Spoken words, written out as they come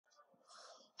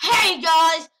Hey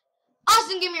guys,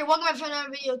 Austin Gamer here. Welcome back to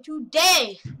another video.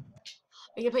 Today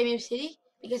we're gonna play Maybe City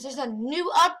because there's a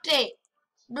new update.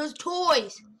 There's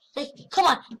toys. Like, come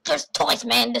on, there's toys,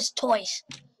 man. There's toys.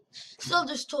 Still,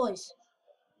 there's toys.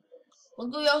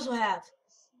 Look what we also have.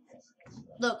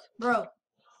 Look, bro.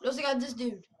 We also got this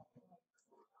dude.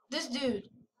 This dude.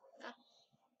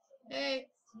 Hey.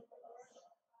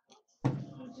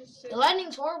 The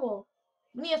lighting's horrible.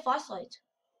 We need a flashlight.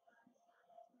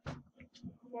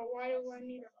 Well, why do I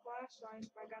need a flashlight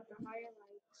if I got the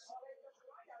highlights?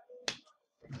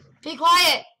 Be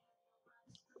quiet.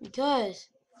 Because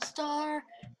Star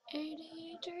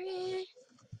 83.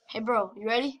 Hey, bro, you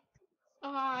ready?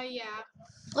 Yeah.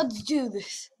 Let's do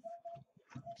this.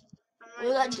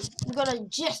 We're gonna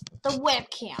adjust the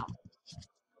webcam.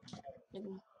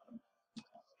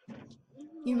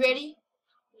 You ready?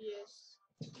 Yes.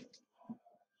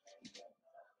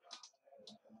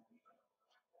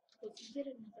 Let's get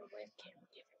another webcam and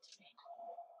give it to me.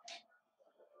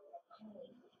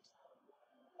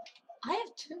 I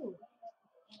have two.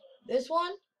 This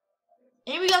one,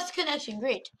 and we got the connection.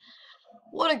 Great.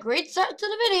 What a great start to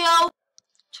the video.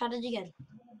 Try it again.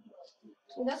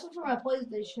 So that's one for my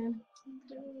PlayStation.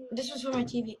 This was for my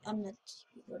TV. I'm not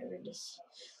TV, whatever it is.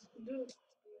 Dude.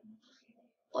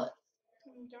 What?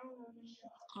 I'm downloading.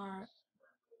 Alright.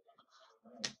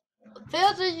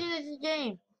 Failed to use the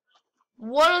game.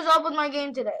 What is up with my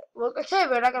game today? Well, okay,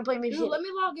 we're not gonna play Maybe Dude, City. let me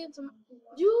log into.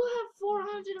 You have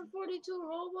 442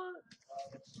 Robux.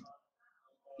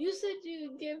 You said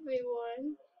you'd give me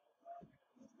one.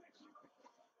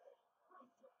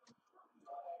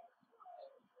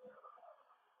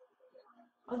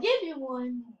 I'll give you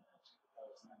one.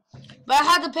 But I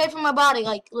had to pay for my body.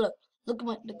 Like, look at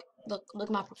my look at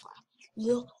my profile.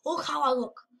 Look how I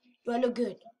look. Do I look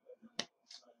good?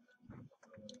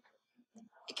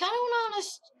 I kind of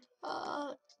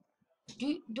want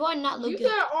to. Do I not look You good?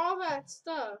 got all that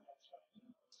stuff.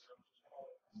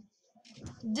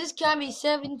 This got me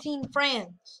 17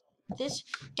 friends. This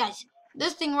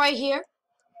thing right here.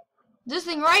 This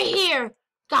thing right here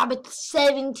got me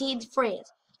 17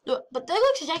 friends. Look, but that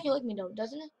looks exactly like me though,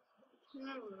 doesn't it?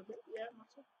 Not a little bit. Yeah.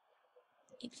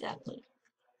 Exactly.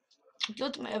 Go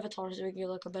to my avatar so we get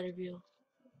like a better view.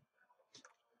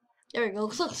 There we go.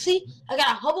 Look, see, I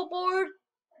got a hoverboard.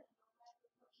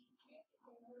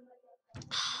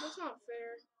 That's not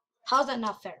fair. How's that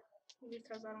not fair?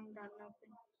 Because I don't got nothing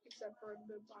except for a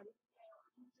good body.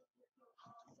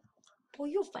 Boy,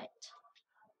 you're fat.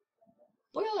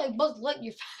 Boy, you're like Buzz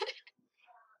Lightyear fat.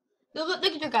 Look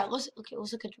at your guy. Let's look at your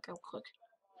guy real quick.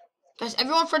 Guys,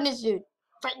 everyone friend this dude.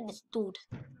 Friend this dude.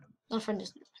 Not friend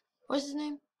this dude. What's his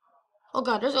name? Oh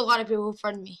god, there's a lot of people who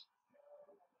friend me.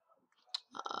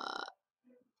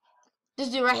 This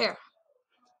dude right here.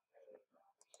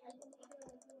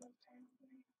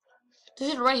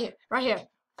 This dude right here.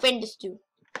 Friend this dude.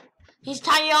 He's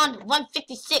Tyon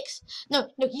 156. No,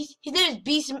 his name is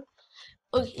Beast.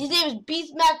 His name is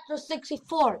Beastmaster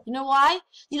 64. You know why?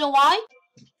 You know why?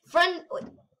 Friend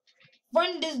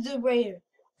this dude right here.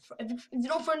 If you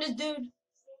don't friend this dude,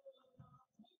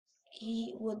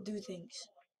 he will do things.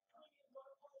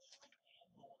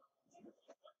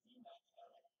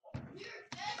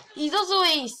 He's also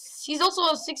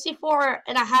a 64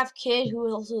 and a half kid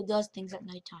who also does things at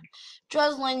nighttime.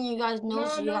 Just letting you guys know.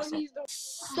 So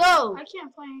I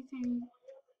can't play anything.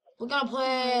 we're gonna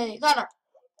play.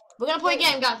 We're gonna play a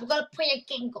game, guys. We're gonna play a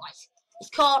game, guys. It's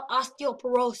called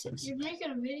osteoporosis. You're making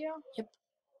a video? Yep.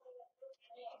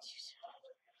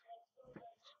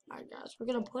 Alright, guys. We're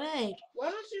gonna play. Why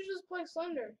don't you just play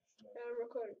Slender and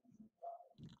record it?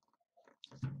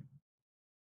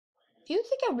 Do you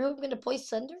think I'm really gonna play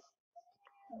Thunder?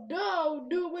 No,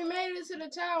 dude, we made it to the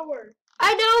tower.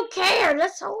 I don't care.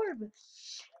 That's horrible.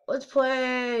 Let's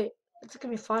play. It's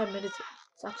gonna be 5 minutes.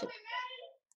 It's actually.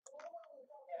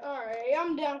 Alright,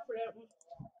 I'm down for that one.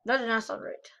 That did not sound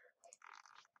right.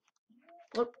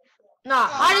 Look. Nah,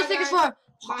 hide and seek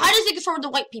is for the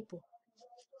white people.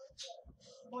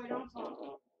 Boy, don't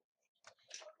talk.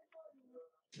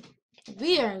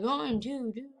 We are going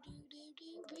to do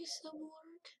some work.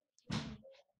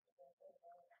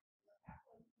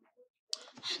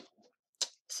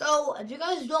 So, if you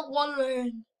guys don't want to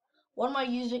learn, what am I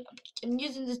using? I'm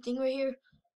using this thing right here.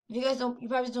 If you guys don't, you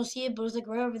probably don't see it, but it's like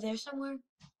right over there somewhere.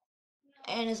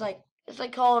 And it's like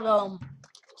called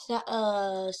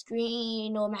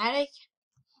Screen-O-Matic.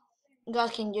 You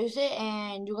guys can use it,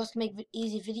 and you guys can make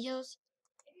easy videos.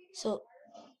 So,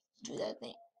 do that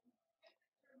thing.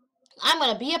 I'm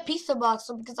gonna be a pizza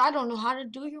boxer because I don't know how to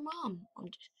do your mom.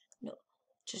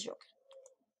 Just joking.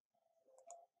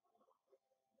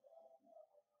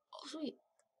 Oh sweet.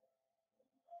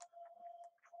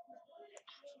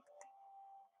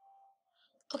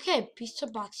 Okay, pizza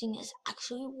boxing is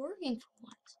actually working for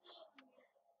once.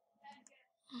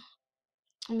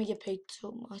 Let me get paid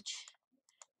so much.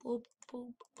 Boop,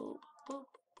 boop, boop, boop,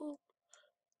 boop,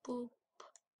 boop,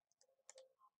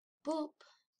 boop,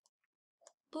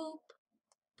 boop,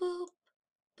 boop.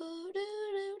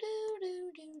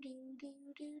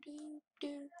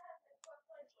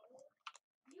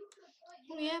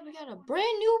 Oh yeah, we got a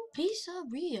brand new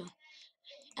pizzeria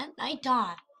at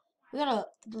nighttime. We gotta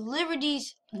deliver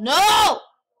these. No!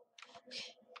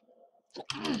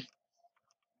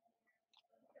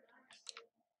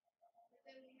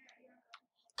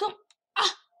 Come.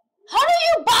 Ah, how do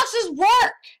you boxes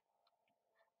work?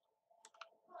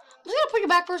 I'm just gonna put you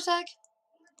back for a sec.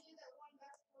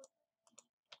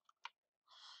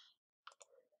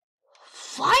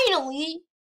 Finally!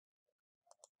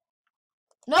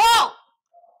 No!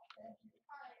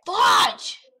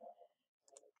 Fudge!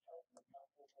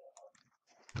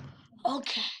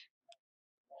 Okay.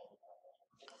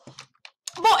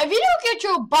 Bro, if you don't get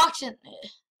your box in there.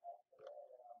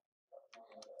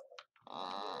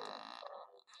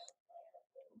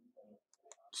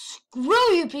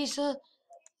 Screw you, pizza.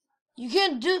 You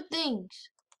can't do things.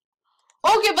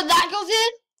 Okay, but that goes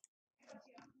in?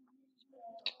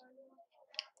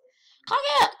 Come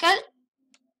here, guys.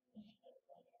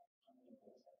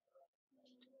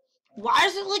 Why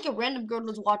is it like a random girl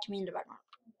that's watching me in the background?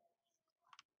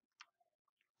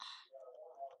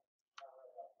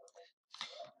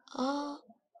 How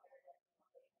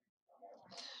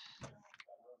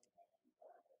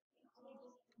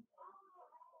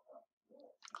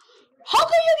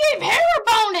come you gave her a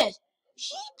bonus?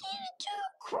 She did it to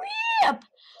crib,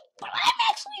 but I'm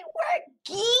actually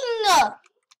working.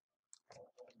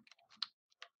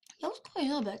 Yo, what's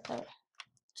going on back there?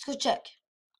 Let's go check.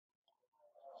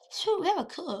 So we have a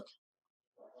cook.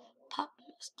 Pop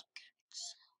Mr.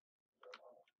 Cakes.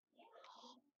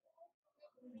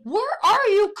 Where are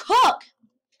you, cook?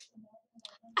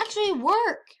 Actually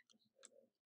work.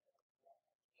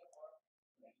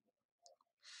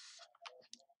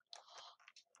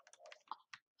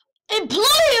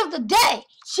 Employee of the day.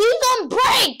 She's on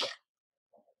break.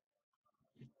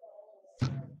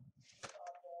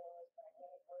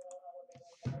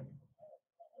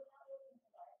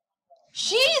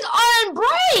 She's on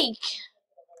break.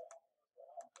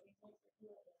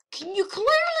 Can you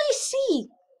clearly see?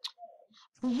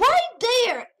 Right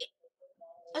there.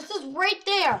 It says right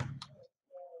there.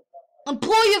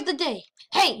 Employee of the day.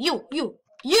 Hey, you.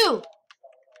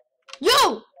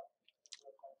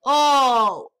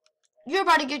 Oh, you're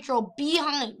about to get your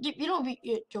behind. You don't be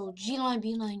your G-line,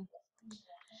 B-line.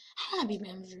 I want to be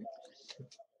manager.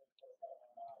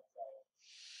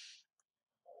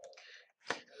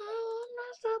 I will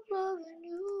not stop loving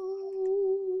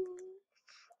you.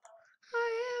 I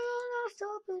will not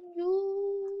stop loving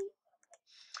you.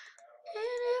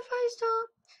 And if I stop,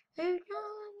 if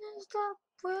you stop,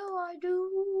 will I do?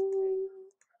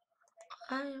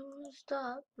 I will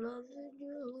stop loving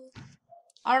you.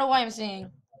 I don't know why I'm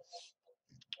singing.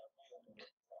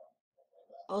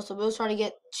 Also, we'll try to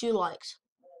get 2 likes.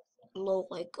 Low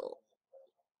like goal.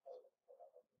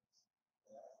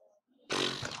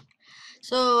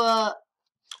 So,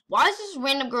 why is this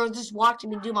random girl just watching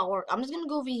me do my work? I'm just gonna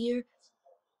go over here.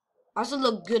 I also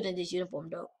look good in this uniform,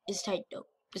 though. It's tight, though.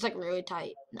 It's like really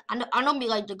tight. I don't mean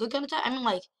like the good kind of tight. I mean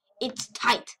like it's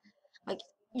tight. Like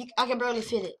I can barely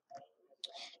fit it.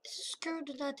 This girl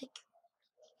did not take.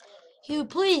 You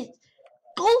please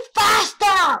go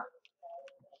faster.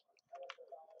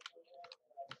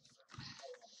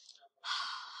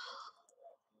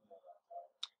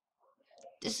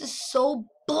 This is so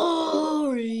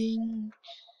boring.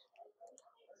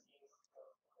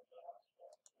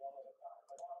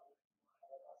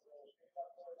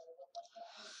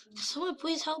 Can someone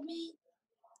please help me?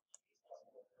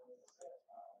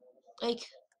 Like,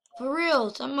 for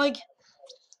real. I'm like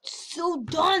so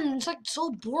done. It's like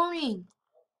so boring.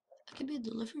 I could be a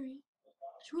delivery.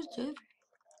 Who's delivery?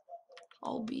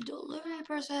 I'll be delivery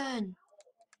person.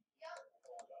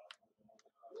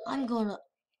 I'm gonna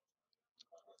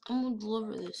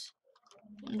deliver this.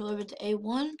 I'm gonna deliver it to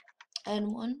A1,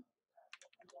 N1.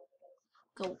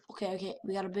 Go. Okay.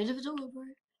 We got a bit of a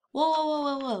delivery.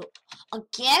 Whoa. I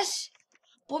guess?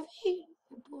 Boy,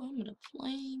 I'm gonna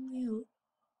flame you.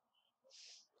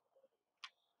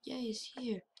 Yeah, he's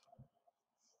here.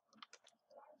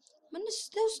 When there's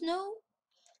still snow?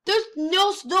 There's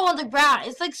no snow on the ground.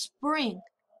 It's like spring.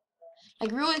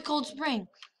 Like really cold spring.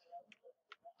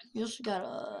 You also got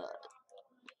a...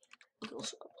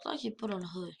 let's actually put on a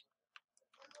hood.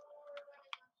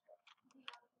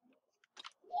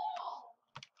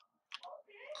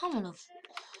 I'm gonna...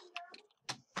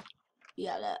 We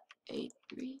got that 8-3.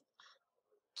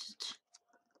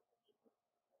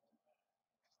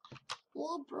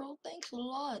 Well, bro, thanks a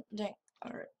lot. Dang.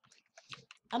 Alright.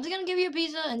 I'm just gonna give you a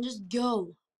pizza and just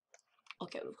go.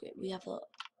 Okay, we have a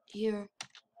here.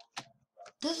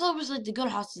 This is always like the good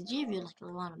house to give you like a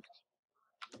lot of money.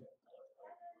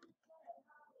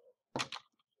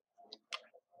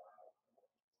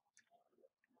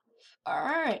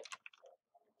 Alright.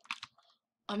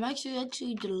 I'm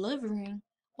actually delivering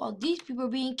while these people are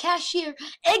being cashier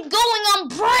and going on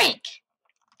break.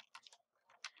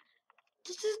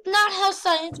 This is not how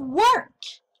science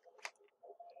works.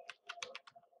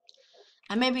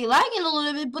 I may be lagging a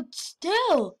little bit, but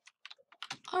still.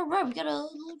 Alright, we gotta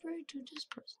deliver to this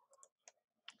person.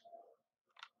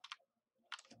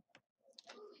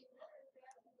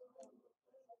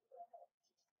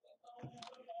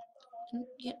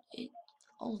 Get it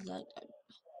all that.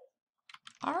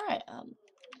 Alright,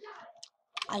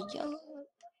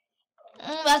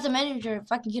 that's a manager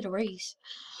if I can get a raise.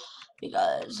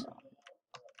 Because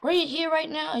right here, right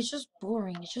now, it's just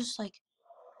boring. It's just like,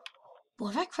 well,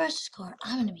 if I crash this car,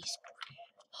 I'm gonna be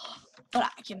screwed. But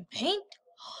I can paint.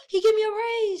 He gave me a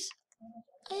raise.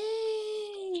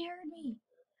 Hey, he heard me.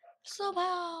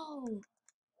 Somehow.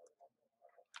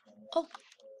 Oh.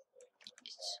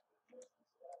 It's,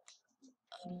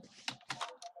 um,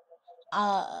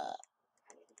 uh.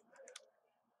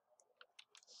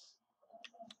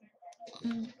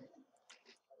 Mm,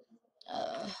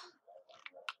 uh.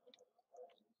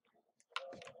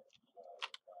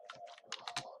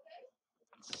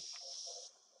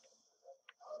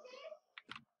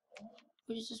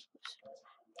 What is this?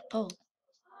 Oh.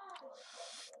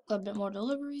 Got a bit more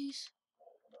deliveries.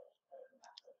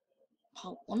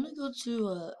 I want to go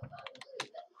to,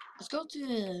 let's go to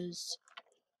this.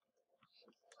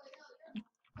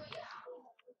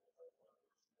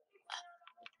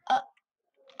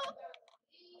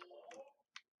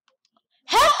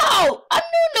 How? I'm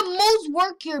doing the most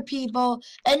work here, people,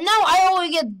 and now I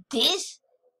only get this?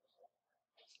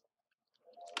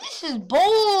 This is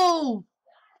bull.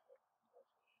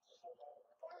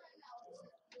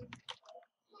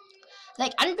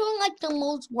 Like, I'm doing, like, the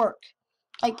most work.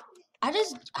 Like,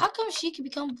 how come she can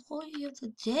become employee of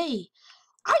the day?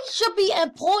 I should be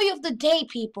employee of the day,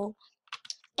 people.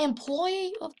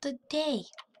 Employee of the day.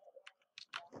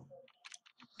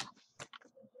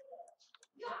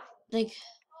 Like,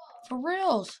 for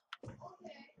reals.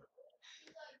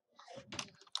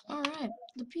 Alright,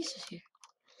 the piece is here.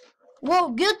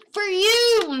 Well, good for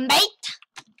you, mate.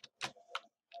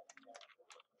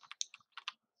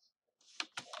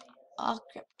 Oh,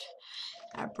 crap.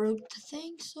 I broke the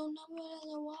thing, so now I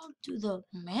gotta walk to the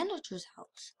manager's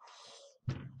house.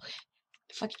 Okay,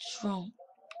 if I get this wrong,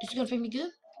 is he gonna pay me good?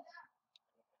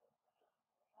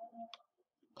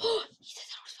 He said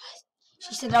that was fast.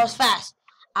 She said that was fast.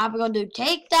 I'm gonna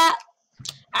take that,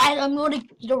 and I'm gonna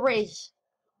get a raise.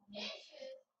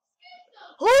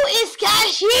 Who is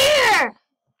cashier?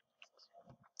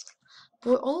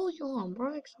 We're all you on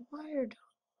breaks. I'm tired.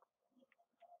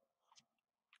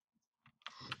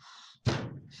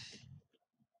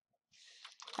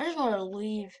 I just want to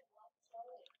leave.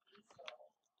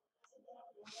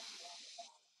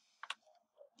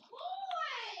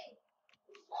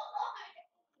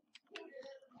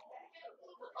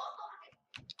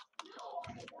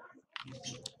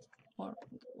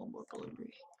 One more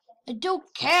delivery. I don't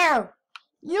care.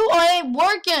 You ain't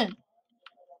working.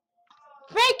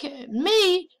 Making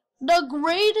me the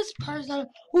greatest person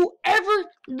who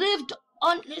ever lived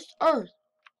on this earth.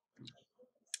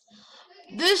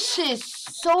 This is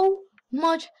so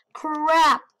much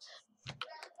crap.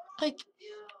 Like,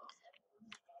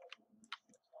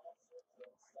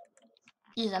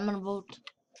 yes, I'm gonna vote.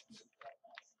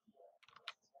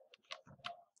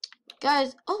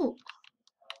 Guys, oh.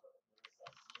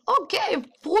 Okay,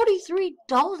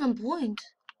 43,000 points.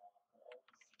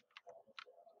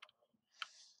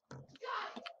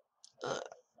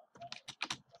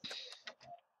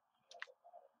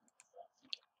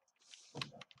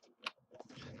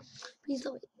 Please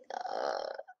don't.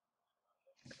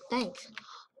 Thanks.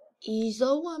 He's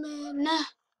a woman.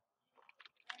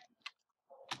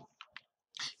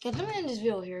 Okay, let me end this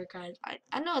video here, guys.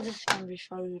 I know this is gonna be a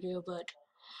short video, but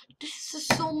this is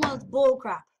so much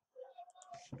bullcrap.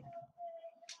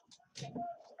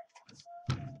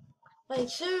 Like,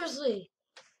 seriously.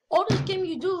 All this game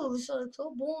you do is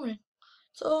so boring.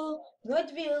 So, like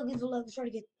the video, leave a like, try to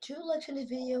get 2 likes in this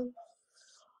video.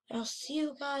 And I'll see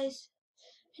you guys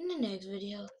in the next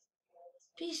video.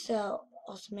 Peace out,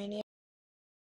 Awesome Mania.